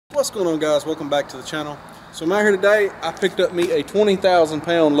What's going on, guys? Welcome back to the channel. So I'm out here today. I picked up me a 20,000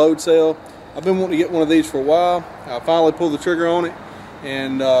 pound load cell. I've been wanting to get one of these for a while. I finally pulled the trigger on it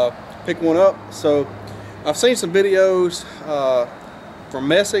and picked one up. So I've seen some videos from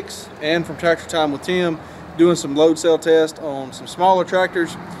Messick's and from Tractor Time with Tim doing some load cell tests on some smaller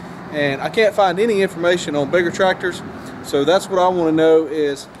tractors, and I can't find any information on bigger tractors. So that's what I want to know,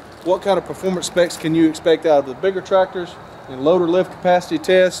 is what kind of performance specs can you expect out of the bigger tractors, and loader lift capacity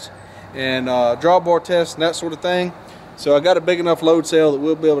test and drawbar test and that sort of thing. So I got a big enough load cell that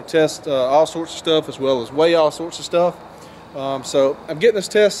we'll be able to test all sorts of stuff, as well as weigh all sorts of stuff. So I'm getting this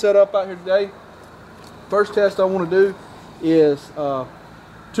test set up out here today. First test I want to do is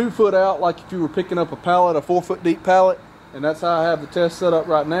 2 foot out, like if you were picking up a pallet, a 4 foot deep pallet, and that's how I have the test set up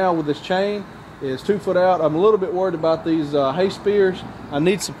right now with this chain, is 2 foot out. I'm a little bit worried about these hay spears. I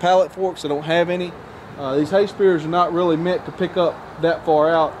need some pallet forks. I don't have any. These hay spears are not really meant to pick up that far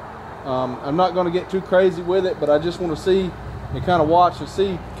out. I'm not going to get too crazy with it, but I just want to see and kind of watch and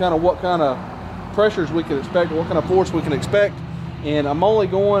see kind of what kind of pressures we can expect, what kind of force we can expect. And I'm only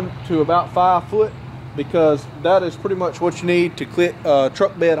going to about 5 foot, because that is pretty much what you need to clip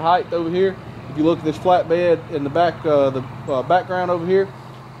truck bed height over here. If you look at this flat bed in the back, the background over here,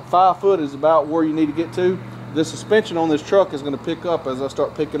 5 foot is about where you need to get to. The suspension on this truck is going to pick up as I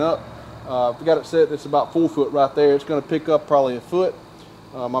start picking up. If we got it set, it's about 4 foot right there. It's going to pick up probably a foot.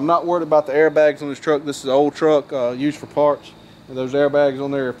 I'm not worried about the airbags on this truck. This is an old truck used for parts, and those airbags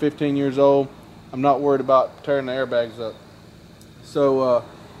on there are 15 years old. I'm not worried about tearing the airbags up. So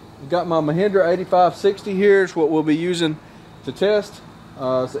I've got my Mahindra 8560 here is what we'll be using to test.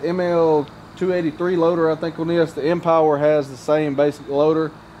 It's an ML283 loader, I think, on this. The Empower has the same basic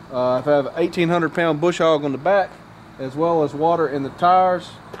loader. I have an 1,800 pound bush hog on the back, as well as water in the tires.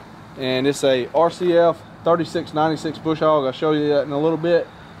 And it's a RCF 3696 bush hog. I'll show you that in a little bit.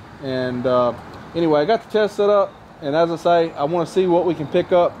 And anyway, I got the test set up, and as I say, I want to see what we can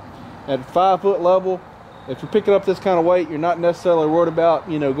pick up at 5 foot level. If you're picking up this kind of weight, you're not necessarily worried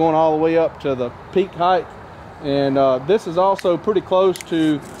about, you know, going all the way up to the peak height. And this is also pretty close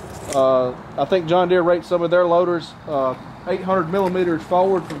to, I think John Deere rates some of their loaders 800 millimeters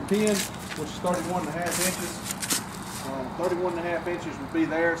forward from pin, which is 31.5 inches. 31.5 inches would be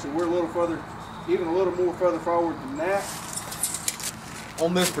there, so we're a little further, even a little more further forward than that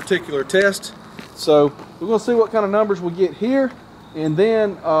on this particular test. So we're going to see what kind of numbers we get here, and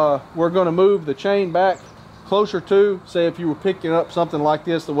then we're going to move the chain back closer to, say, if you were picking up something like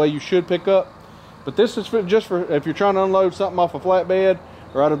this the way you should pick up. But this is just for if you're trying to unload something off a flatbed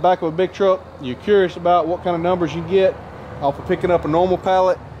or out of the back of a big truck, you're curious about what kind of numbers you get off of picking up a normal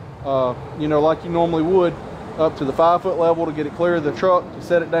pallet, you know, like you normally would, up to the 5 foot level to get it clear of the truck to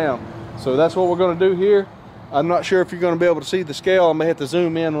set it down. So that's what we're going to do here. I'm not sure if you're going to be able to see the scale. I may have to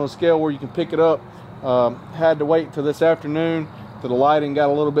zoom in on the scale where you can pick it up. Had to wait till this afternoon till the lighting got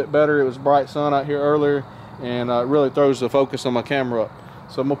a little bit better. It was bright sun out here earlier, and it really throws the focus on my camera up.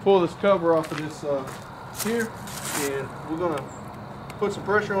 So I'm going to pull this cover off of this here, and we're going to put some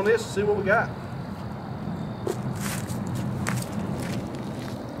pressure on this and see what we got.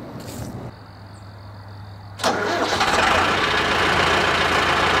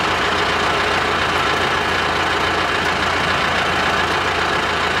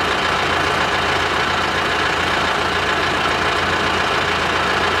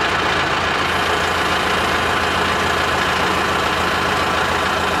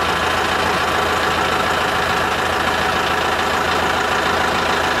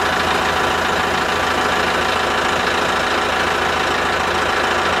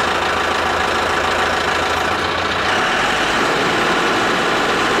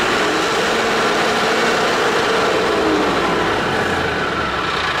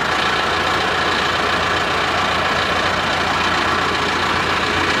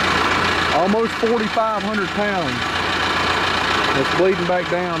 Almost 4,500 pounds. It's bleeding back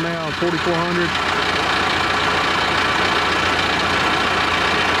down now, 4,400.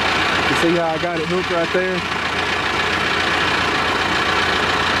 You see how I got it hooked right there?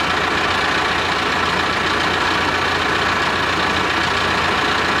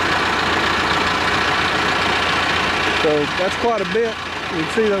 So that's quite a bit. You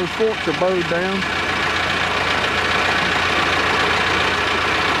can see those forks are bowed down.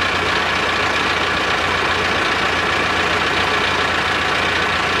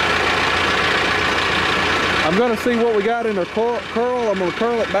 I'm going to see what we got in the curl. I'm going to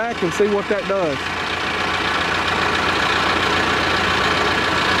curl it back and see what that does.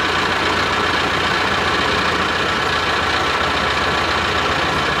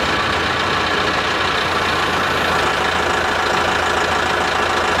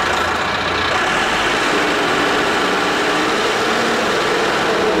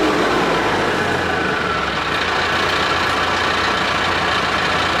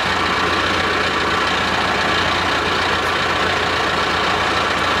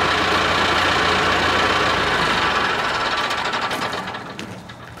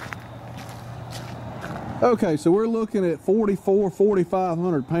 Okay, so we're looking at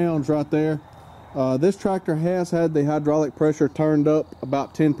 4,500 pounds right there. This tractor has had the hydraulic pressure turned up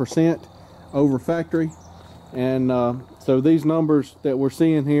about 10% over factory, and so these numbers that we're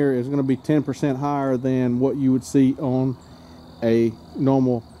seeing here is going to be 10% higher than what you would see on a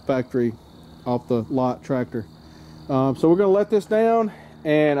normal factory off the lot tractor. So we're going to let this down,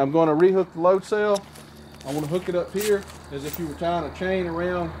 and I'm going to rehook the load cell. I want to hook it up here as if you were tying a chain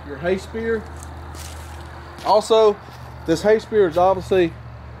around your hay spear. Also, this hay spear is obviously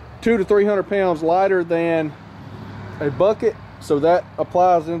 200 to 300 pounds lighter than a bucket, so that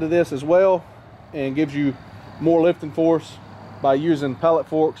applies into this as well and gives you more lifting force by using pallet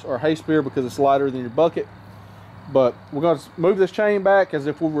forks or hay spear because it's lighter than your bucket. But we're going to move this chain back as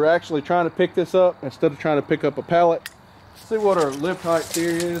if we were actually trying to pick this up instead of trying to pick up a pallet. See what our lift height here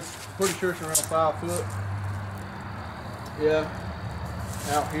is. Pretty sure it's around 5 foot. Yeah,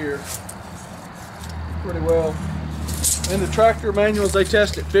 out here pretty well. In the tractor manuals, they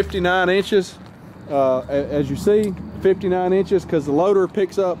test at 59 inches. As you see, 59 inches, because the loader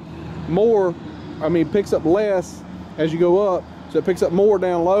picks up more, picks up less as you go up, so it picks up more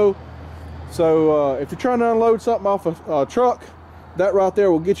down low. So if you're trying to unload something off a truck, that right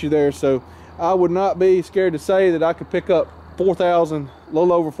there will get you there. So I would not be scared to say that I could pick up 4,000, a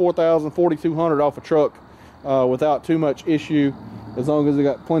little over 4,000, 4,200 off a truck without too much issue, as long as it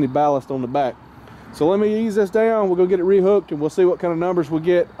got plenty ballast on the back. So let me ease this down, we'll go get it rehooked, and we'll see what kind of numbers we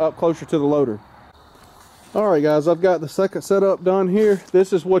get up closer to the loader. Alright guys, I've got the second setup done here.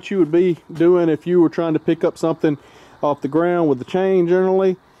 This is what you would be doing if you were trying to pick up something off the ground with the chain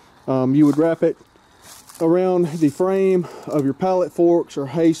generally. You would wrap it around the frame of your pallet forks or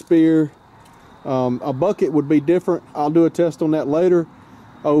hay spear. A bucket would be different. I'll do a test on that later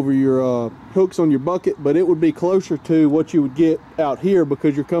over your hooks on your bucket, but it would be closer to what you would get out here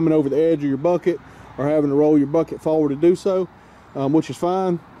because you're coming over the edge of your bucket or having to roll your bucket forward to do so, which is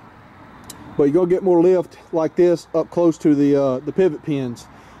fine. But you're gonna get more lift like this up close to the pivot pins,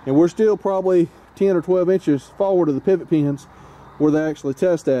 and we're still probably 10 or 12 inches forward of the pivot pins where they actually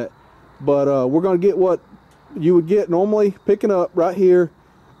test at. But we're gonna get what you would get normally picking up right here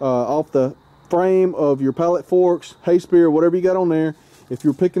off the frame of your pallet forks, hay spear, whatever you got on there. If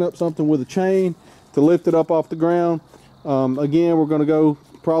you're picking up something with a chain to lift it up off the ground, again, we're going to go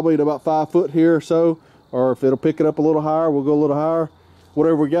probably at about 5 foot here or so, or if it'll pick it up a little higher, we'll go a little higher.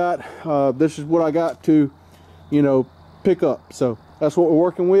 Whatever we got, this is what I got to, pick up. So that's what we're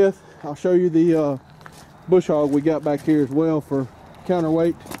working with. I'll show you the bush hog we got back here as well for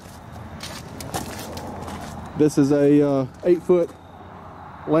counterweight. This is a 8-foot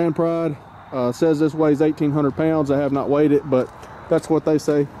Land Pride. Says this weighs 1,800 pounds. I have not weighed it, but that's what they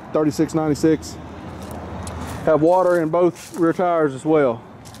say, 3696. Have water in both rear tires as well.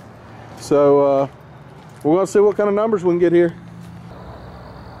 So we're gonna see what kind of numbers we can get here.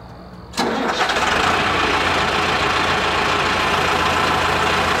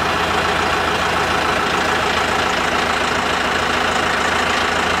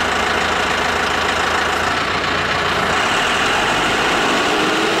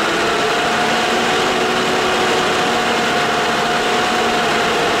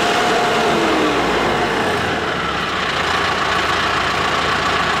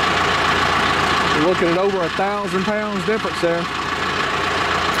 Looking at over 1,000 pounds difference there.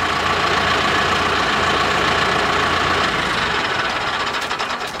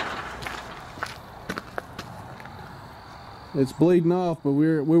 It's bleeding off, but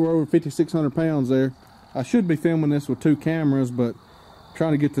we were over 5,600 pounds there. I should be filming this with 2 cameras, but I'm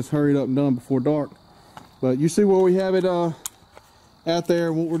trying to get this hurried up and done before dark. But you see where we have it out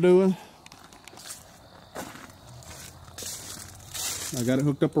there, what we're doing. I got it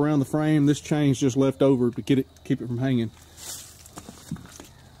hooked up around the frame. This chain's just left over to keep it from hanging.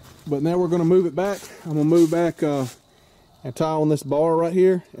 But now we're going to move it back. I'm going to move back and tie on this bar right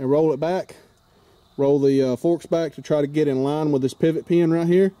here and roll it back. Roll the forks back to try to get in line with this pivot pin right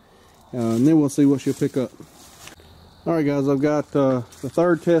here. And then we'll see what she'll pick up. Alright guys, I've got the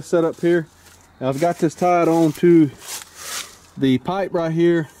third test set up here. Now I've got this tied on to the pipe right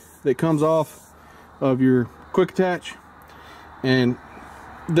here that comes off of your quick attach. And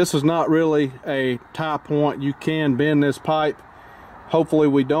this is not really a tie point. You can bend this pipe. Hopefully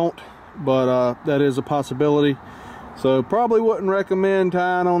we don't, but that is a possibility. So probably wouldn't recommend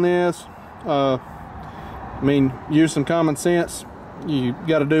tying on this. Use some common sense. You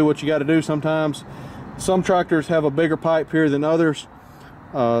got to do what you got to do sometimes. Some tractors have a bigger pipe here than others.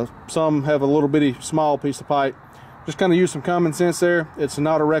 Some have a little bitty small piece of pipe. Just kind of use some common sense there. It's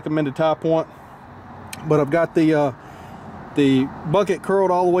not a recommended tie point, but I've got the the bucket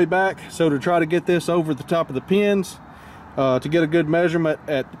curled all the way back, so to try to get this over the top of the pins, to get a good measurement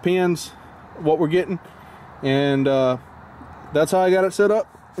at the pins, what we're getting. And that's how I got it set up.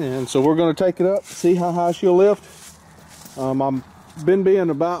 And so we're going to take it up, see how high she'll lift. I'm been being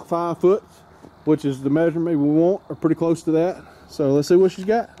about 5 foot, which is the measurement we want, or pretty close to that. So let's see what she's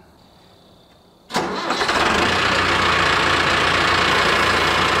got.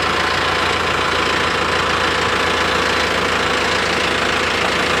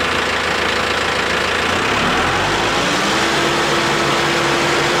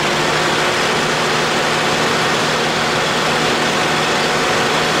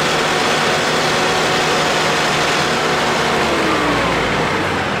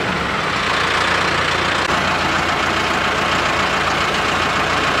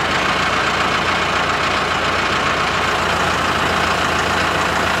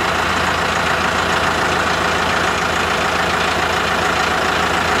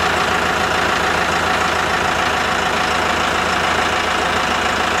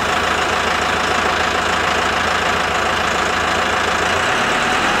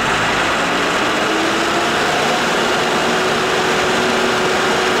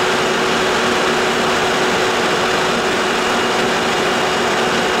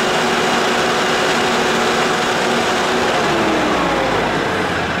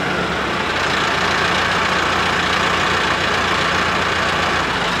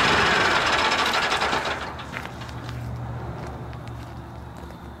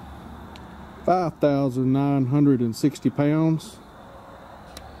 £5,960.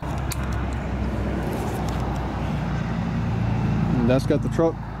 And that's got the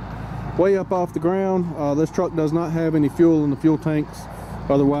truck way up off the ground. This truck does not have any fuel in the fuel tanks.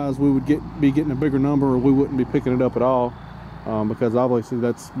 Otherwise we would be getting a bigger number, or we wouldn't be picking it up at all, because obviously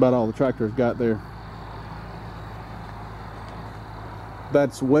that's about all the tractor's got there.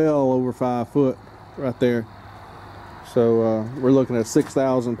 That's well over 5 foot right there. So we're looking at a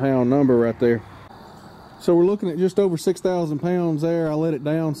 6,000 pound number right there. So we're looking at just over 6,000 pounds there. I let it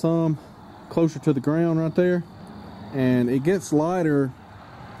down some closer to the ground right there, and it gets lighter,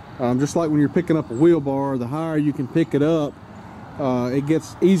 just like when you're picking up a wheel bar. The higher you can pick it up, it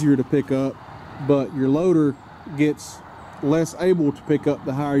gets easier to pick up, but your loader gets less able to pick up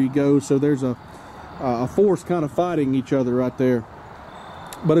the higher you go. So there's a force kind of fighting each other right there.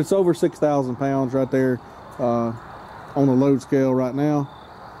 But it's over 6,000 pounds right there on the load scale right now.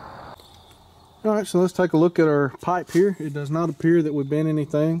 All right, so let's take a look at our pipe here. It does not appear that we've bent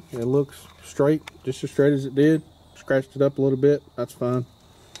anything. It looks straight, just as straight as it did. Scratched it up a little bit, that's fine.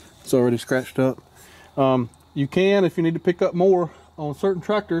 It's already scratched up. You can, if you need to pick up more on certain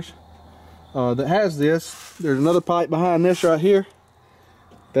tractors that has this, there's another pipe behind this right here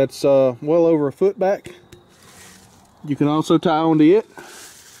that's well over a foot back. You can also tie onto it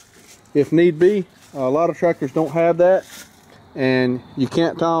if need be. A lot of tractors don't have that, and you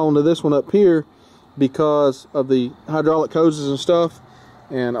can't tie onto this one up here because of the hydraulic hoses and stuff.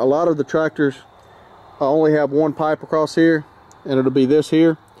 And a lot of the tractors only have one pipe across here, and it'll be this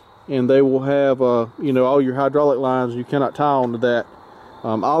here, and they will have you know, all your hydraulic lines. You cannot tie onto that.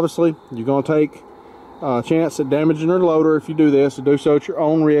 Obviously you're going to take a chance at damaging your loader if you do this, so do so at your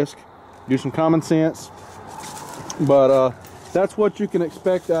own risk. Do some common sense, but that's what you can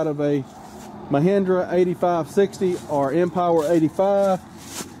expect out of a Mahindra 8560 or Empower 85.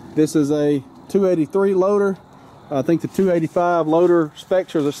 This is a 283 loader. I think the 285 loader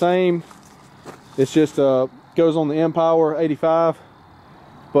specs are the same. It's just goes on the Empower 85,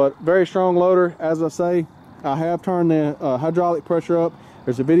 but very strong loader. As I say, I have turned the hydraulic pressure up.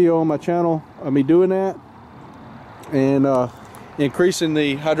 There's a video on my channel of me doing that, and increasing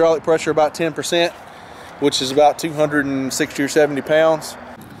the hydraulic pressure about 10%, which is about 260 or 70 pounds.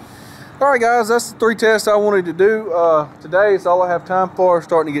 All right, guys, that's the 3 tests I wanted to do today. It's all I have time for. It's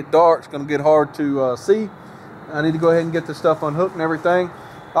starting to get dark. It's going to get hard to see. I need to go ahead and get this stuff unhooked and everything.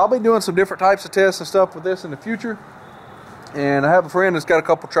 I'll be doing some different types of tests and stuff with this in the future. And I have a friend that's got a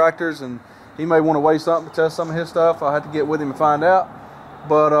couple tractors, and he may want to weigh something to test some of his stuff. I'll have to get with him and find out.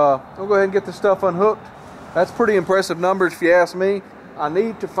 But I'll go ahead and get this stuff unhooked. That's pretty impressive numbers if you ask me. I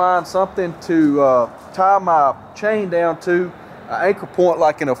need to find something to tie my chain down to, an anchor point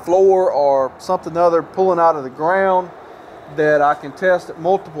like in a floor or something other pulling out of the ground that I can test at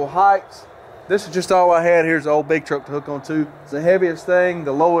multiple heights. This is just all I had. Here's the old big truck to hook onto. It's the heaviest thing,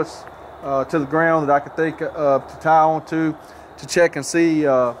 the lowest to the ground that I could think of to tie onto, to check and see,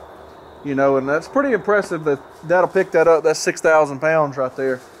 you know, and that's pretty impressive that that'll pick that up. That's 6,000 pounds right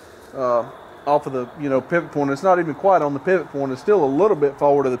there off of the, you know, pivot point. It's not even quite on the pivot point. It's still a little bit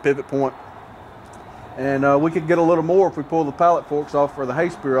forward of the pivot point. And we could get a little more if we pull the pallet forks off or the hay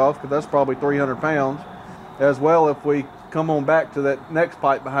spear off, because that's probably 300 pounds. As well, if we come on back to that next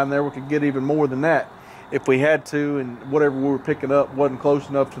pipe behind there, we could get even more than that if we had to, and whatever we were picking up wasn't close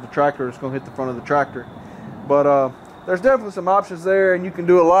enough to the tractor, it's going to hit the front of the tractor. But there's definitely some options there, and you can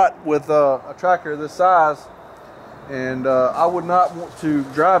do a lot with a tractor this size. And I would not want to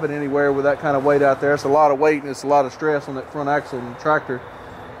drive it anywhere with that kind of weight out there. It's a lot of weight and it's a lot of stress on that front axle in the tractor.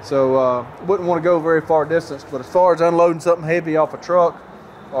 So wouldn't want to go very far distance. But as far as unloading something heavy off a truck,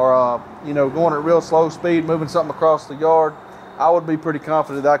 or you know, going at real slow speed, moving something across the yard, I would be pretty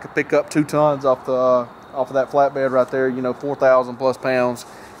confident that I could pick up 2 tons off of that flatbed right there. You know, 4,000 plus pounds,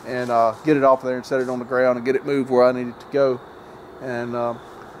 and get it off there and set it on the ground and get it moved where I need it to go. And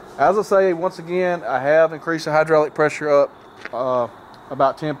as I say, once again, I have increased the hydraulic pressure up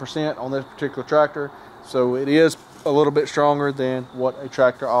about 10% on this particular tractor, so it is a little bit stronger than what a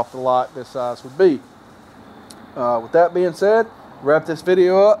tractor off the lot this size would be. With that being said, wrap this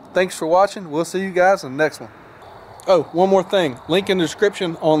video up. Thanks for watching. We'll see you guys in the next one. Oh, one more thing. Link in the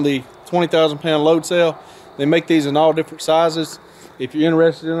description on the 20,000 pound load cell. They make these in all different sizes. If you're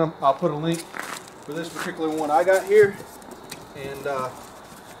interested in them, I'll put a link for this particular one I got here. And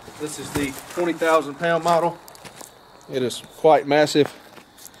this is the 20,000 pound model. It is quite massive.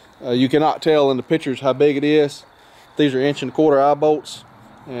 You cannot tell in the pictures how big it is. These are 1¼ eye bolts,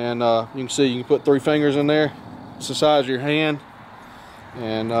 and you can see you can put 3 fingers in there. It's the size of your hand,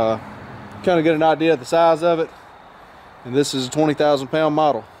 and kind of get an idea of the size of it. And this is a 20,000 pound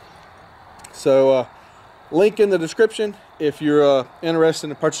model. So link in the description if you're interested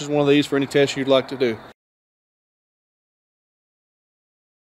in purchasing one of these for any test you'd like to do.